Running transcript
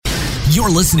You're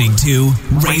listening to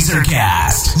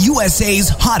RazorCast,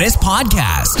 USA's hottest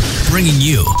podcast, bringing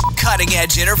you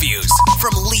cutting-edge interviews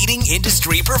from leading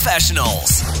industry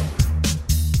professionals.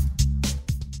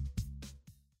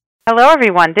 Hello,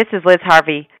 everyone. This is Liz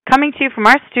Harvey, coming to you from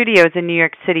our studios in New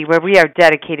York City, where we are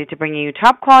dedicated to bringing you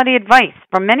top-quality advice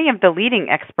from many of the leading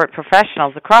expert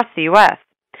professionals across the U.S.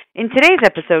 In today's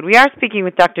episode, we are speaking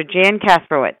with Dr. Jan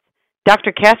Kasprowicz.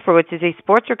 Dr. Kasprowicz is a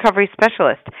sports recovery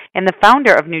specialist and the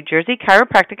founder of New Jersey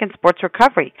Chiropractic and Sports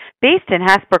Recovery, based in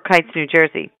Hasbrook Heights, New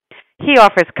Jersey. He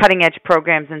offers cutting-edge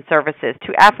programs and services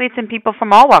to athletes and people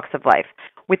from all walks of life.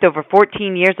 With over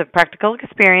 14 years of practical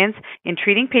experience in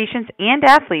treating patients and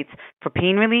athletes for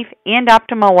pain relief and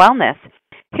optimal wellness,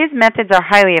 his methods are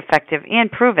highly effective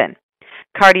and proven.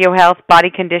 Cardio health, body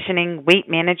conditioning, weight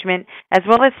management, as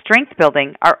well as strength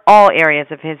building are all areas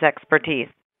of his expertise.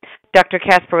 Dr.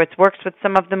 Kasprowicz works with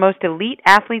some of the most elite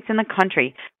athletes in the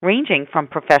country, ranging from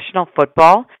professional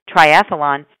football,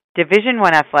 triathlon, Division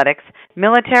I athletics,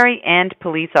 military, and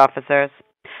police officers.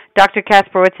 Dr.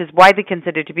 Kasprowicz is widely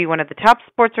considered to be one of the top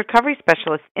sports recovery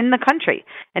specialists in the country,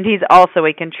 and he's also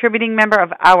a contributing member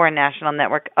of our national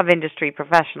network of industry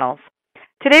professionals.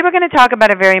 Today we're going to talk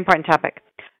about a very important topic,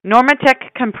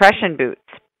 Normatec compression boots.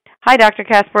 Hi, Dr.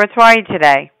 Kasprowicz. How are you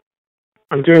today?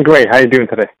 I'm doing great. How are you doing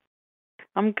today?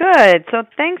 I'm good. So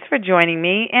thanks for joining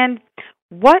me. And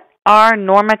what are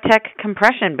Normatec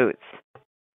compression boots?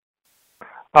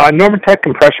 Normatec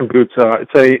compression boots.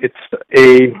 It's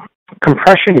a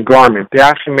compression garment. They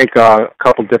actually make a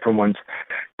couple different ones.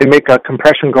 They make a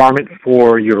compression garment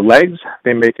for your legs.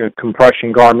 They make a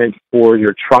compression garment for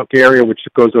your trunk area, which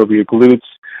goes over your glutes,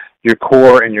 your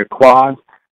core, and your quads.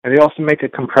 And they also make a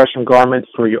compression garment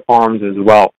for your arms as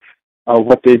well.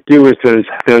 What they do is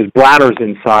there's bladders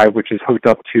inside, which is hooked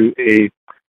up to a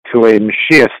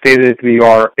machine, a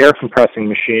state-of-the-art air compressing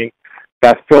machine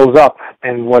that fills up.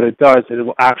 And what it does is it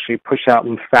will actually push out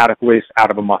lymphatic waste out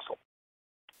of a muscle.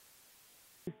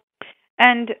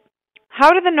 And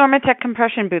how do the Normatec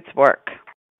compression boots work?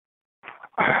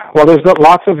 Well, there's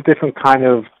lots of different kind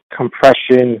of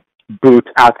compression boots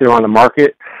out there on the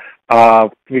market.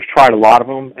 We've tried a lot of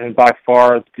them, and by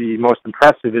far the most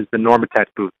impressive is the Normatec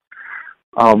boot.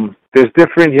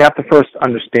 You have to first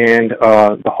understand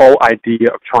the whole idea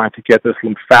of trying to get this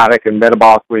lymphatic and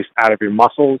metabolic waste out of your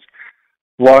muscles.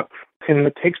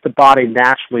 It takes the body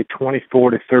naturally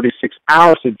 24 to 36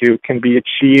 hours to do can be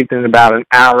achieved in about an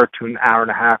hour to an hour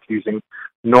and a half using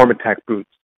Normatec boots.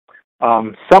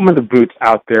 Some of the boots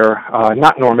out there,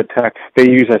 not Normatec, they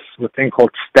use a thing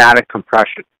called static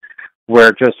compression,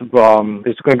 where there's going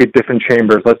to be different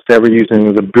chambers. Let's say we're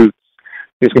using the boots.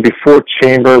 There's going to be 4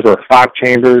 chambers or 5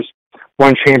 chambers,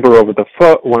 1 chamber over the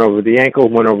foot, 1 over the ankle,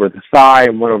 1 over the thigh,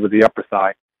 and 1 over the upper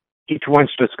thigh. Each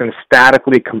one's just going to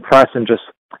statically compress and just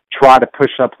try to push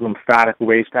up lymphatic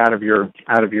waste out of your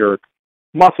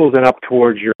muscles and up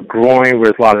towards your groin,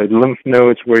 where there's a lot of lymph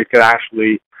nodes, where you could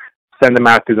actually send them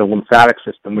out through the lymphatic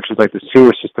system, which is like the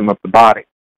sewer system of the body.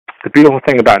 The beautiful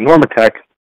thing about Normatec,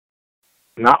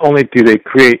 not only do they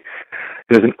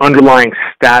there's an underlying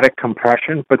static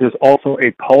compression, but there's also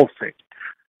a pulsing.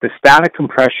 The static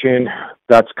compression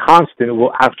that's constant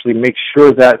will actually make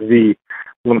sure that the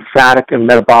lymphatic and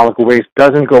metabolic waste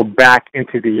doesn't go back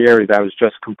into the area that was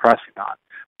just compressing on.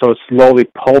 So it slowly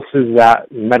pulses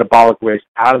that metabolic waste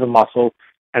out of the muscle,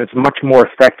 and it's much more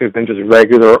effective than just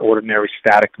regular, ordinary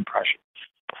static compression.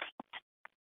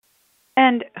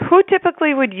 And who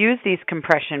typically would use these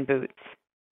compression boots?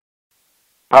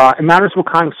 It matters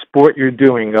what kind of sport you're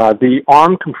doing. The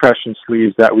arm compression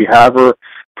sleeves that we have are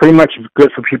pretty much good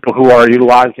for people who are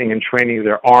utilizing and training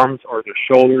their arms or their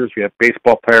shoulders. We have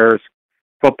baseball players,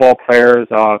 football players,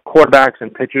 quarterbacks,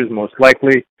 and pitchers most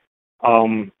likely.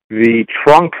 The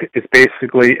trunk is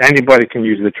basically anybody can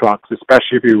use the trunks,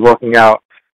 especially if you're working out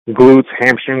glutes,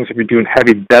 hamstrings, if you're doing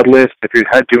heavy deadlifts, if you're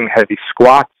doing heavy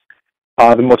squats.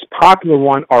 The most popular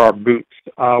one are our boots.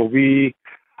 We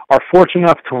are fortunate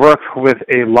enough to work with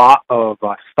a lot of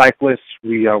cyclists.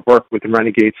 We work with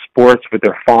Renegade Sports with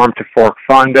their Farm to Fork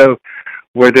Fondo,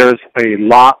 where there's a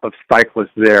lot of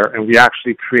cyclists there. And we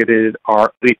actually created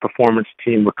our Elite Performance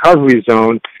Team Recovery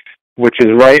Zone, which is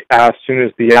right as soon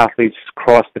as the athletes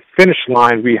cross the finish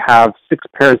line, we have 6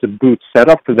 pairs of boots set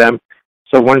up for them.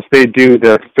 So once they do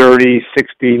their 30,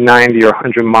 60, 90, or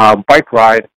 100-mile bike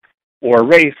ride or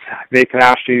race, they can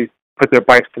actually put their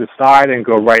bikes to the side and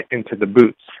go right into the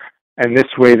boots. And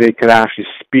this way they could actually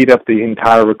speed up the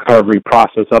entire recovery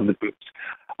process of the boots.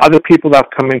 Other people that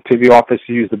come into the office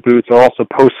to use the boots are also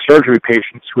post-surgery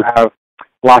patients who have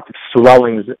lots of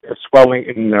swelling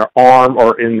in their arm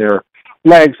or in their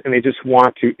legs, and they just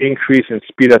want to increase and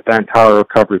speed up that entire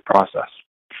recovery process.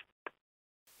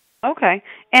 Okay.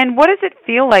 And what does it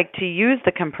feel like to use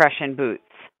the compression boots?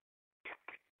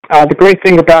 The great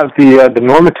thing about the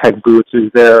Normatec boots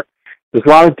is there's a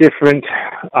lot of different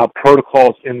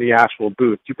protocols in the actual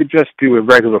boots. You could just do a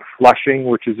regular flushing,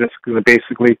 which is just going to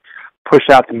basically push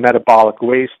out the metabolic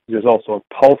waste. There's also a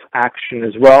pulse action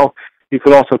as well. You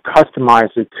could also customize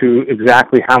it to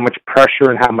exactly how much pressure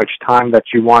and how much time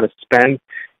that you want to spend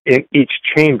in each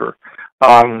chamber.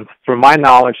 From my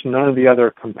knowledge, none of the other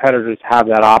competitors have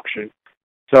that option.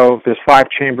 So if there's 5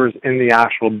 chambers in the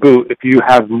actual boot, if you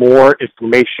have more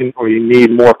inflammation or you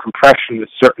need more compression in a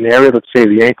certain area, let's say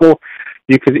the ankle,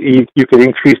 you could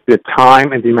increase the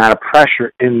time and the amount of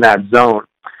pressure in that zone.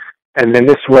 And then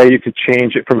this way you could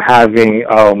change it from having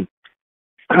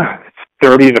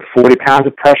 30 to 40 pounds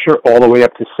of pressure all the way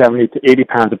up to 70 to 80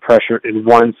 pounds of pressure in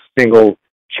one single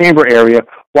chamber area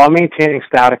while maintaining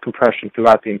static compression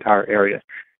throughout the entire area.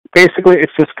 Basically,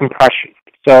 it's just compression.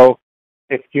 So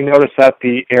if you notice that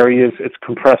the areas it's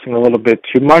compressing a little bit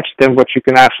too much, then what you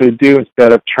can actually do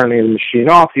instead of turning the machine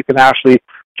off, you can actually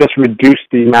just reduce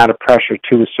the amount of pressure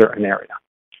to a certain area.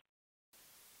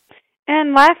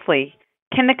 And lastly,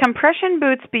 can the compression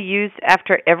boots be used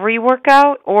after every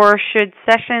workout, or should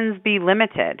sessions be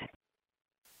limited?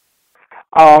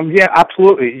 Yeah,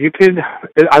 absolutely.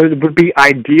 It would be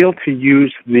ideal to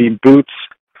use the boots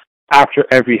after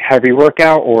every heavy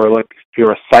workout, or like if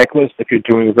you're a cyclist, if you're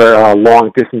doing very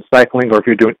long distance cycling, or if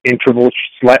you're doing interval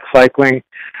cycling,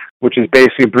 which is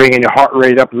basically bringing your heart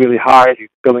rate up really high, you're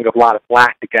building up a lot of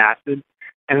lactic acid.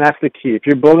 And that's the key. If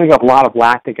you're building up a lot of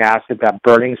lactic acid, that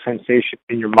burning sensation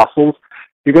in your muscles,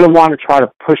 you're going to want to try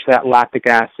to push that lactic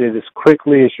acid as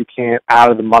quickly as you can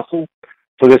out of the muscle.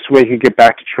 So this way you can get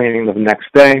back to training the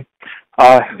next day.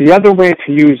 The other way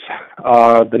to use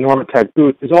the Normatec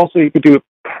boot is also you could do it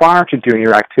prior to doing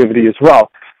your activity as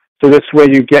well. So this way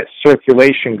you get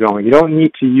circulation going. You don't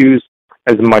need to use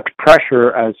as much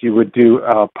pressure as you would do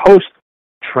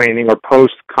post-training or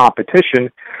post-competition,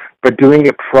 but doing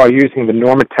it using the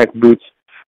Normatec boots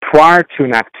prior to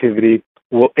an activity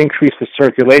will increase the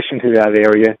circulation to that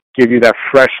area, give you that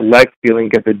fresh leg feeling,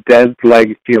 get the dead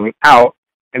leg feeling out,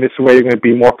 and this way you're going to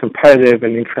be more competitive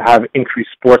and have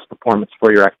increased sports performance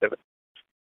for your activity.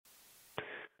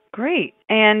 Great.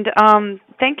 And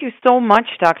thank you so much,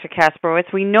 Dr.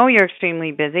 Kasprowicz. We know you're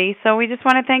extremely busy, so we just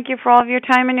want to thank you for all of your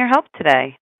time and your help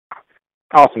today.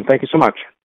 Awesome. Thank you so much.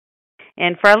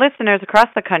 And for our listeners across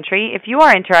the country, if you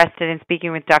are interested in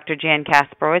speaking with Dr. Jan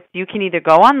Kasprowicz, you can either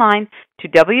go online to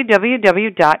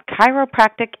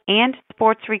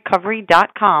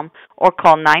www.chiropracticandsportsrecovery.com or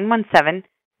call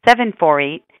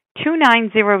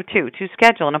 917-748-2902 to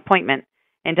schedule an appointment.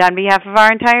 And on behalf of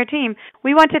our entire team,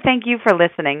 we want to thank you for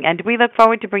listening, and we look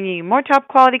forward to bringing you more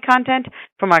top-quality content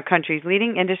from our country's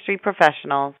leading industry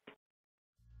professionals.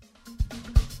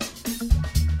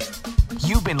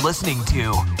 You've been listening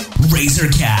to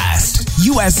RazorCast,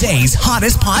 USA's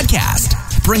hottest podcast,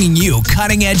 bringing you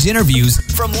cutting-edge interviews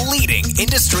from leading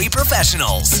industry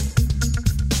professionals.